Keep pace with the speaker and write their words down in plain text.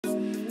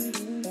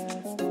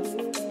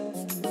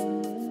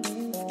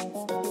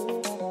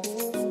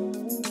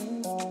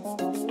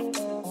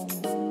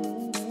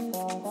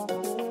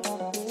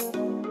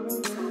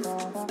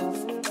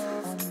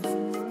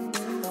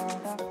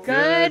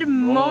Good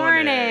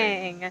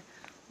morning.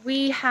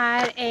 We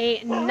had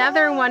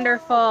another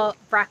wonderful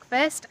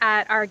breakfast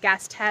at our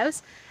guest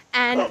house,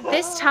 and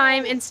this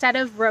time instead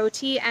of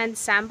roti and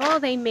sambal,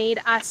 they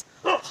made us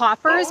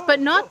hoppers, but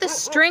not the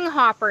string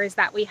hoppers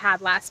that we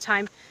had last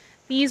time.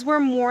 These were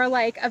more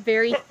like a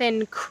very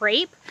thin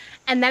crepe,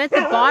 and then at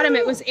the bottom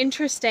it was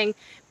interesting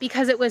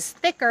because it was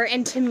thicker,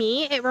 and to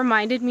me it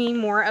reminded me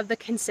more of the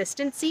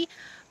consistency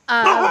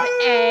of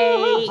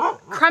a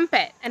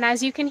crumpet. And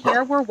as you can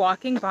hear, we're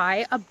walking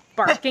by a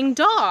barking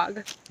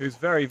dog. Who's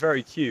very,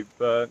 very cute,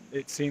 but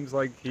it seems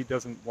like he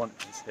doesn't want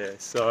us here.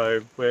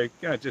 So we're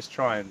gonna just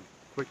try and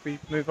quickly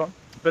move on.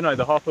 But no,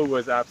 the hopper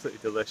was absolutely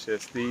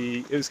delicious.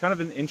 It was kind of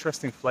an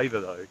interesting flavor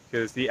though,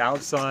 because the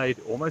outside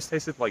almost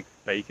tasted like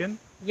bacon.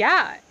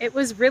 Yeah, it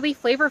was really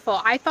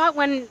flavorful. I thought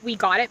when we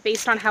got it,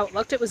 based on how it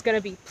looked, it was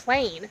gonna be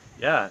plain.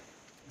 Yeah.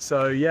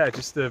 So yeah,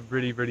 just a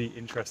really, really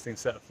interesting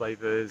set of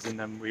flavors. And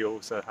then we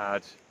also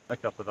had a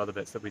couple of other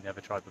bits that we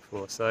never tried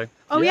before. So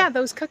yeah,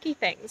 those cookie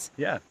things.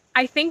 Yeah.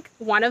 I think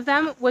one of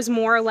them was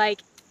more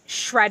like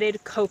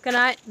shredded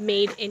coconut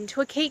made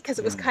into a cake because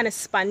it was kind of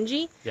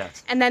spongy.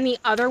 Yes. And then the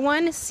other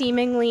one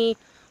seemingly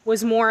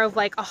was more of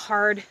like a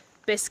hard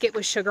biscuit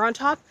with sugar on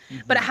top,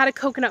 but it had a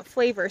coconut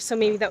flavor. So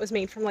maybe that was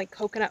made from like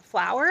coconut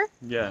flour.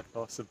 Yeah,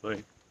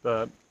 possibly.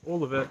 But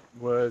all of it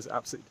was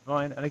absolutely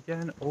divine, and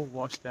again, all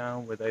washed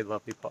down with a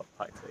lovely pot of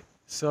Thai tea.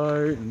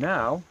 So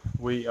now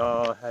we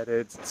are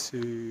headed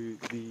to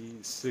the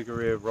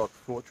Sigiriya Rock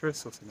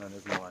Fortress, also known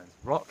as Lion's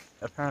Rock.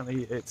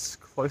 Apparently it's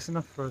close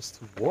enough for us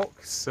to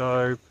walk,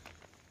 so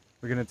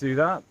we're going to do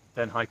that,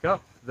 then hike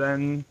up,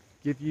 then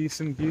give you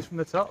some views from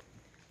the top.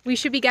 We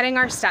should be getting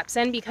our steps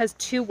in because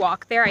to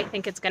walk there, I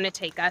think it's going to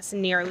take us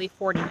nearly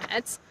 40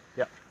 minutes.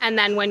 Yeah. And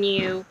then when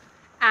you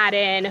add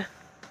in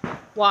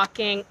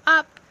walking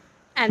up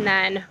and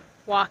then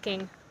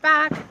walking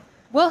back,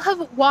 we'll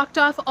have walked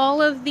off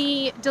all of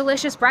the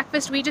delicious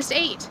breakfast we just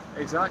ate.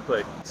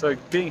 Exactly. So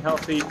being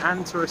healthy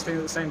and touristing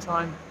at the same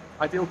time,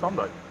 ideal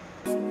combo.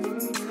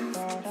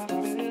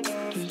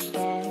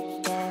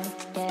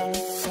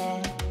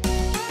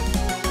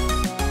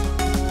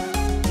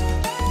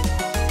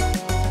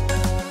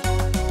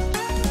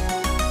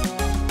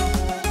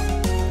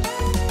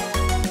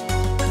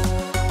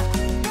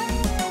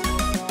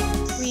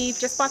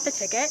 Just bought the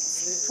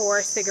tickets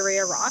for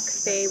Sigiriya Rock.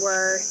 They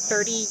were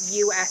 $30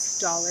 US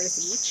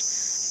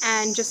each.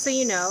 And just so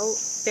you know,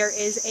 there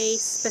is a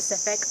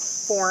specific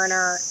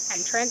foreigner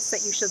entrance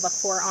that you should look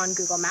for on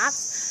Google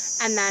Maps.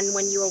 And then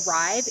when you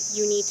arrive,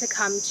 you need to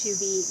come to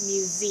the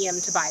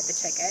museum to buy the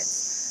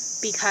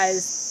tickets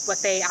because what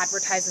they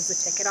advertise as the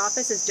ticket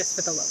office is just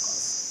for the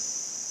locals.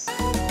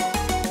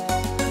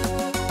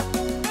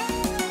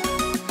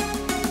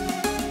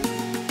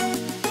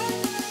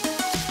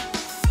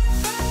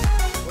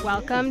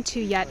 Welcome to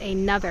yet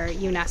another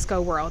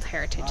UNESCO World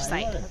Heritage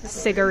Site,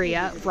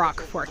 Sigiriya Rock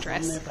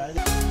Fortress.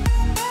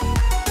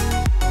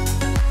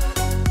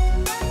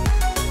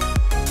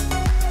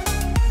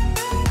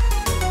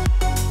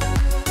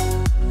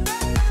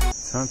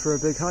 Time for a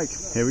big hike.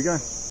 Here we go.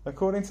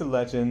 According to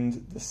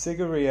legend, the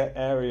Sigiriya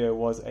area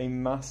was a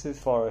massive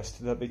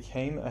forest that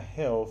became a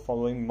hill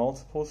following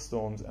multiple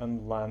storms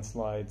and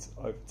landslides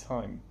over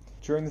time.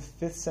 During the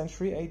 5th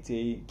century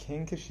AD,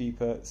 King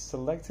Kashipa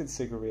selected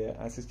Sigiriya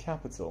as his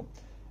capital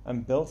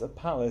and built a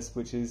palace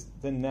which is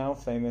the now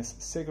famous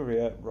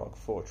Sigiriya Rock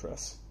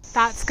Fortress.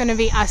 That's going to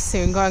be us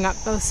soon, going up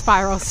those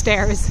spiral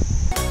stairs.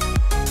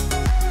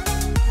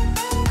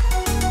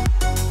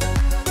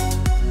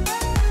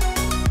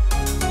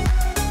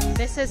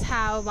 This is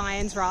how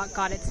Lion's Rock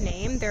got its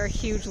name. There are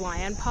huge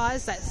lion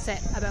paws that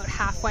sit about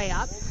halfway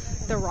up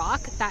the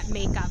rock that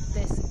make up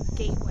this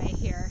gateway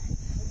here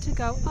to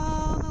go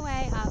all the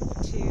way up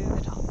to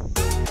the top.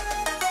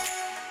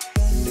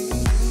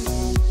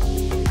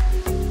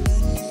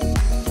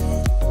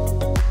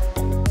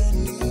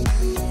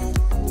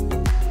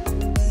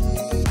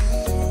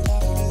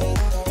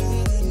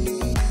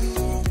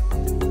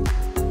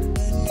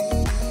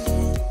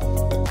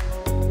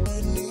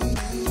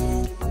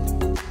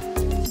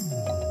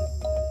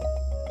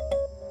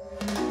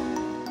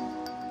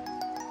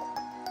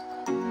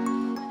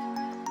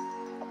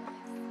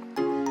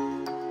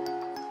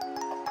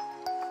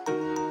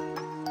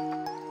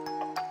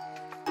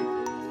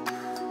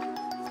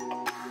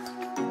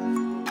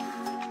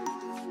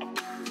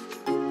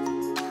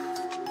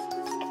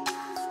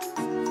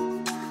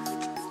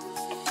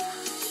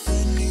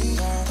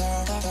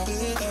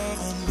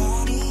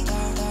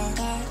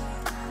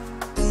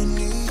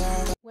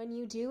 When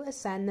you do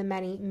ascend the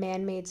many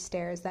man-made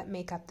stairs that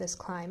make up this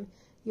climb,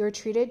 you are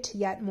treated to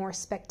yet more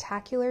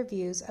spectacular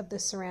views of the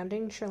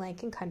surrounding Sri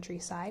Lankan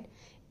countryside,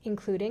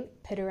 including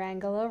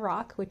Pitarangala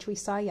Rock, which we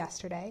saw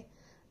yesterday,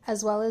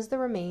 as well as the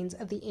remains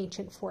of the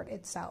ancient fort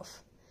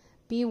itself.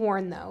 Be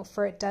warned though,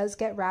 for it does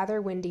get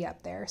rather windy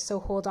up there, so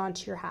hold on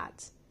to your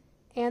hats,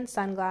 and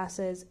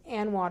sunglasses,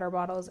 and water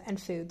bottles,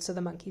 and food so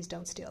the monkeys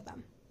don't steal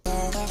them.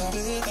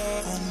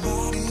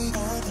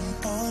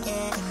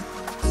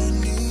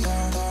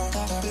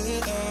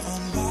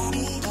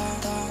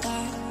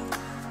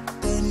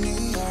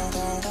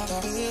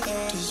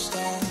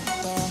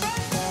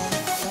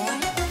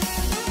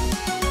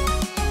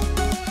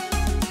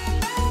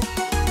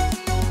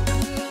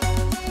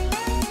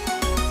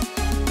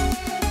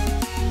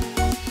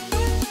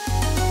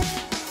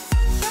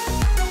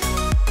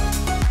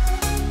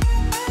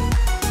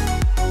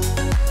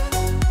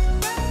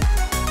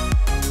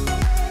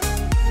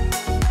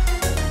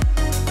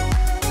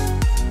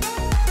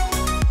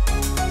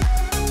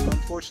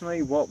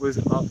 unfortunately what was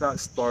up that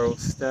spiral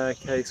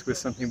staircase was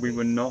something we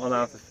were not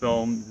allowed to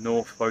film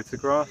nor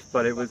photograph,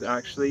 but it was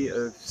actually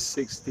of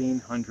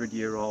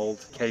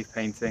 1600-year-old cave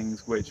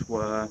paintings which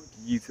were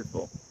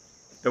beautiful.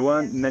 There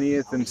weren't many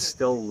of them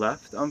still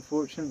left,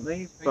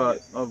 unfortunately, but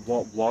of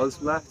what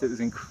was left, it was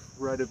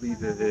incredibly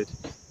vivid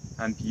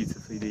and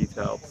beautifully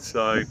detailed.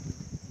 So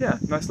yeah,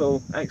 nice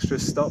little extra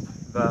stop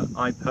that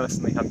I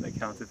personally hadn't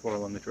accounted for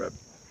on the trip.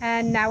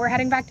 And now we're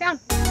heading back down.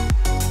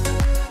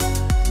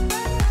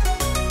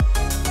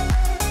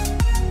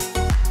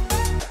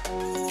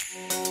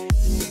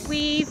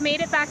 We've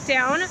made it back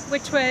down,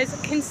 which was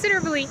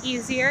considerably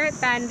easier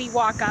than the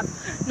walk up.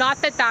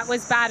 Not that that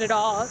was bad at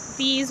all.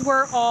 These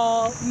were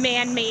all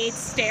man-made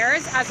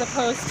stairs as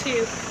opposed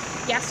to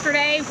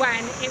yesterday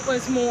when it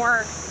was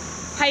more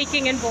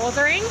hiking and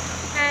bouldering.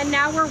 And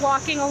now we're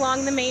walking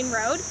along the main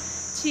road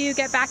to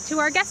get back to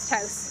our guest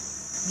house.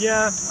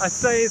 Yeah, I'd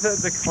say that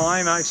the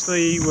climb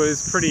actually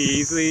was pretty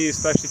easy,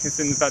 especially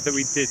considering the fact that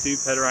we did do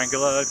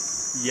Pitarangala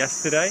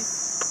yesterday.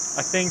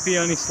 I think the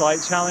only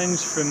slight challenge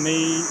for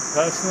me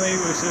personally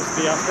was just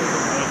the aspect of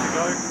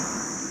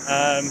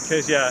vertigo.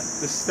 Because yeah,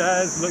 the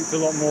stairs looked a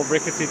lot more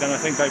rickety than I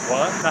think they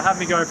were. That had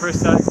me going for a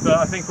sec, but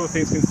I think all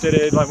things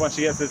considered, like once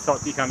you get to the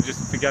top, you kind of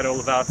just forget all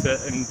about it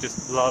and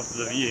just love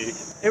the view.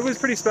 It was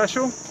pretty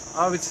special.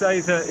 I would say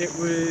that it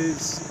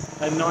was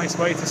a nice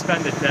way to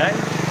spend a day,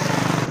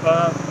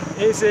 but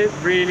is it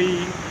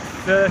really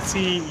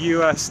 $30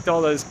 US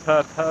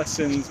per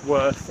person's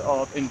worth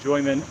of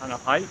enjoyment and a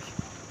hike?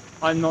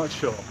 I'm not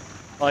sure.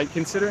 Like,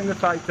 considering the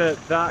fact that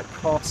that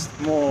cost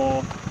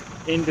more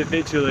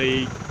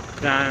individually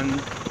than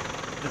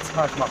the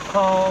Taj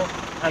Mahal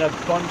and a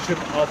bunch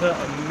of other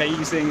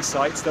amazing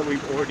sites that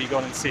we've already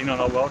gone and seen on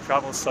our world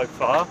travels so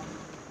far,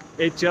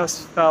 it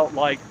just felt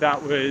like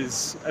that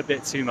was a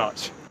bit too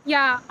much.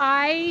 Yeah,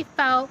 I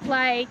felt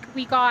like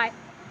we got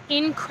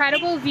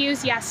incredible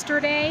views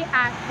yesterday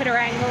at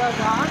Pitarangala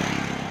Rock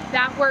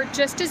that were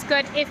just as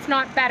good, if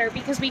not better,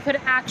 because we could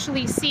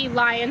actually see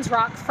Lions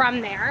Rock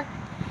from there.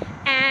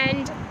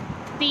 And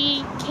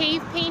the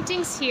cave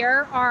paintings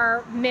here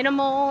are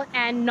minimal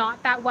and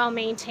not that well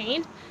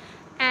maintained.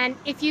 And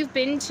if you've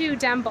been to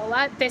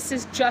Dambulla, this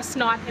is just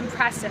not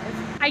impressive.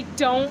 I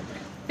don't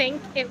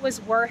think it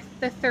was worth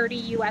the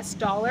 $30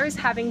 US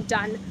having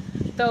done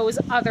those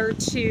other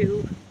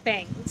two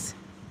things.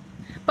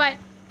 But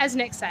as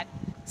Nick said,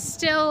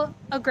 still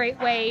a great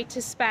way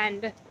to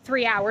spend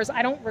 3 hours.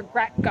 I don't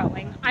regret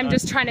going. I'm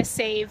just trying to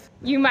save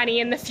you money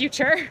in the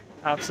future.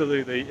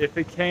 Absolutely. If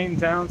it came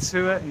down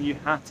to it and you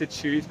had to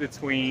choose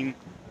between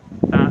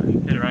that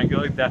and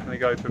Pitarangala, definitely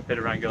go for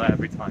Pitarangala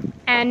every time.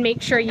 And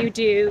make sure you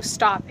do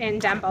stop in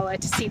Dambulla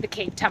to see the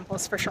cave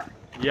temples for sure.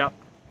 Yep,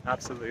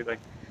 absolutely.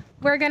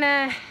 We're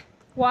gonna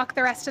walk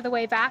the rest of the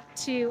way back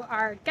to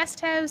our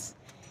guest house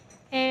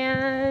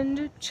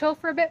and chill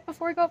for a bit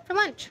before we go up for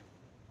lunch.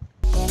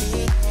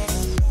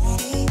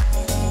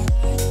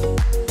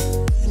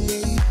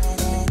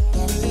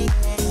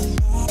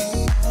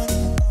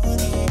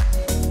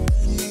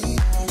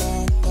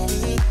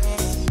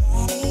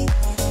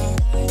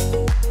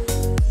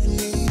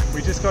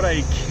 We just got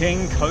a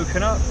king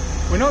coconut.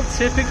 We're not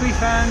typically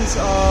fans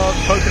of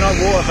coconut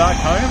water back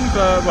home,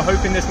 but we're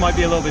hoping this might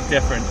be a little bit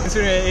different.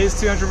 Considering it is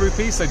 200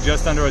 rupees, so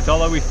just under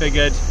 $1, we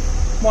figured,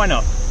 why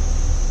not?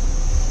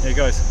 Here it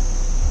goes.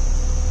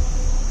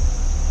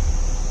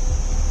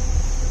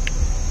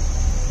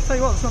 Tell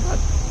you what, it's not bad.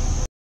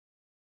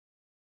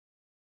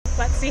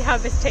 Let's see how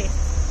this tastes.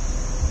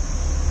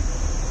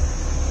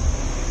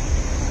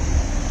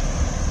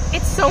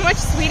 It's so much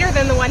sweeter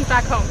than the ones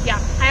back home. Yeah,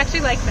 I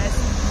actually like this.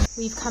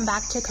 We've come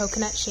back to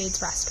Coconut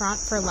Shades restaurant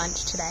for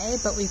lunch today,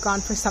 but we've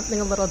gone for something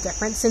a little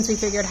different since we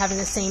figured having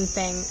the same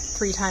thing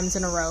 3 times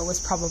in a row was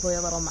probably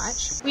a little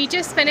much. We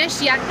just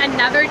finished yet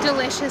another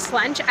delicious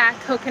lunch at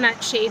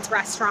Coconut Shades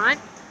restaurant.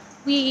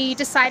 We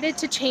decided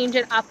to change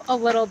it up a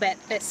little bit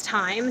this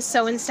time.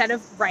 So instead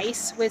of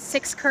rice with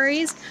 6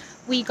 curries,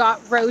 we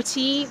got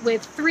roti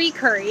with 3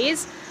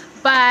 curries,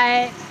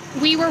 but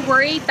we were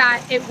worried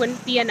that it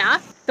wouldn't be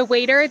enough. The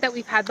waiter that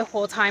we've had the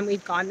whole time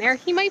we've gone there,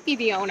 he might be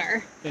the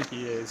owner. I think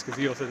he is, because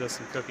he also does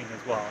some cooking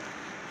as well.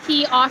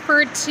 He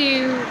offered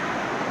to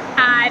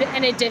add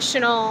an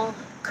additional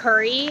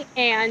curry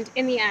and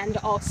in the end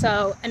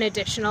also an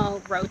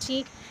additional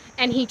roti,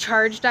 and he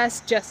charged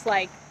us just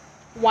like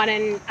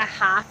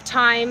 1.5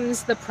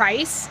 times the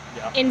price.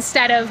 Yeah.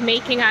 Instead of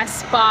making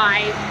us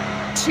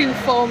buy 2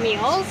 full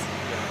meals.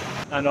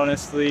 And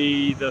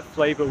honestly, the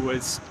flavor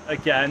was,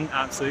 again,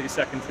 absolutely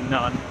second to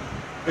none.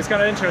 It's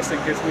kind of interesting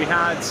because we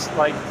had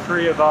like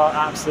 3 of our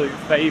absolute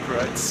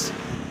favorites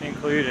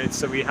included.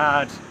 So we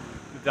had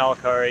the dal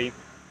curry,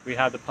 we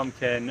had the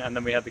pumpkin, and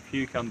then we had the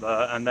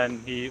cucumber, and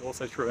then he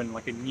also threw in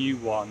like a new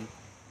one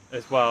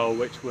as well,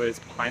 which was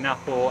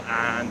pineapple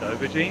and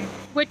aubergine.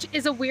 Which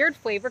is a weird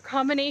flavor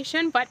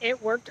combination, but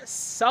it worked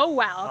so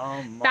well.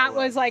 Oh, that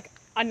was like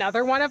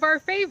another one of our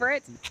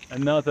favorites.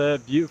 Another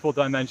beautiful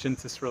dimension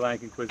to Sri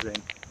Lankan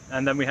cuisine.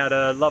 And then we had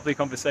a lovely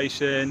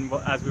conversation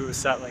as we were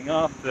settling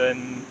up,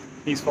 and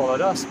he's followed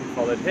us, we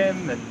followed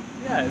him, and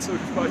yeah, it's sort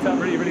of worked out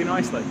really, really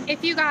nicely.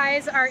 If you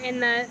guys are in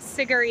the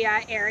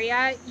Sigiriya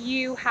area,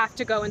 you have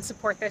to go and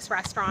support this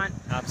restaurant.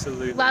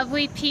 Absolutely.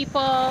 Lovely people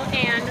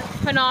and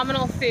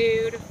phenomenal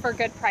food for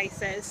good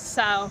prices.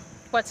 So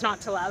what's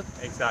not to love?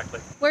 Exactly.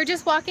 We're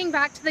just walking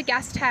back to the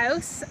guest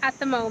house at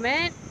the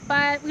moment,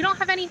 but we don't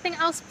have anything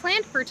else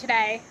planned for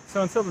today.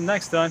 So until the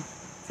next time,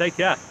 take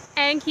care.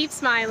 And keep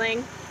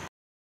smiling.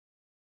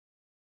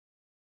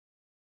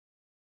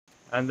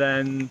 And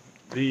then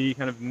the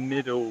kind of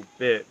middle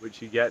bit,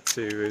 which you get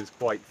to, is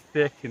quite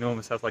thick and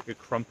almost has like a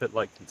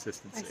crumpet-like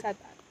consistency. I said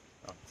that.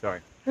 Oh,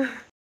 sorry.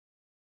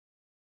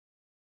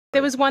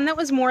 There was one that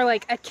was more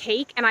like a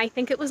cake, and I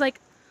think it was like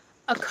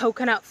a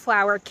coconut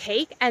flour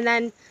cake, and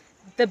then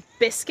the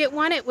biscuit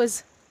one, it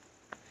was,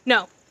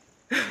 no.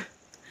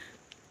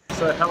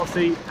 So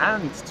healthy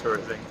and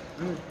tourism.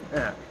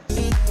 Yeah.